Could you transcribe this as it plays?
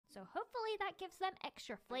so hopefully that gives them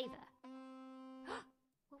extra flavor.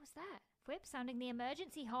 What was that? Fwip sounding the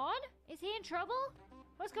emergency horn? Is he in trouble?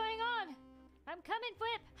 What's going on? I'm coming,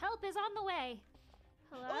 Fwip. Help is on the way.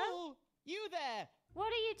 Hello? Oh, you there.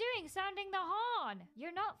 What are you doing sounding the horn?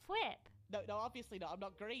 You're not Fwip. No, obviously not. I'm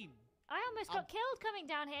not green. I almost got killed coming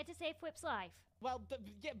down here to save Fwip's life. Well,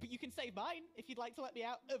 yeah, but you can save mine if you'd like to let me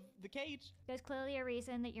out of the cage. There's clearly a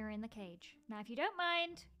reason that you're in the cage. Now, if you don't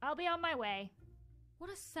mind, I'll be on my way. What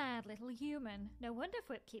a sad little human. No wonder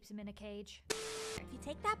Fwip keeps him in a cage. If you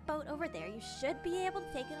take that boat over there, you should be able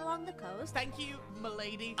to take it along the coast. Thank you,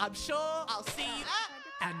 m'lady. I'm sure I'll see you.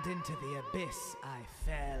 And into the abyss I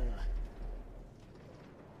fell.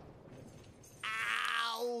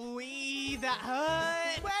 Owie, that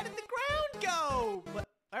hurt. Where did the ground go?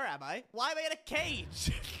 Where am I? Why am I in a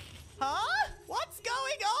cage? Huh? What's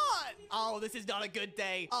going on? Oh, this is not a good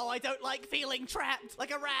day. Oh, I don't like feeling trapped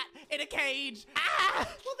like a rat in a cage. Ah!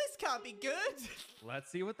 Well, this can't be good.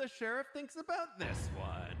 Let's see what the sheriff thinks about this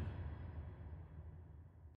one.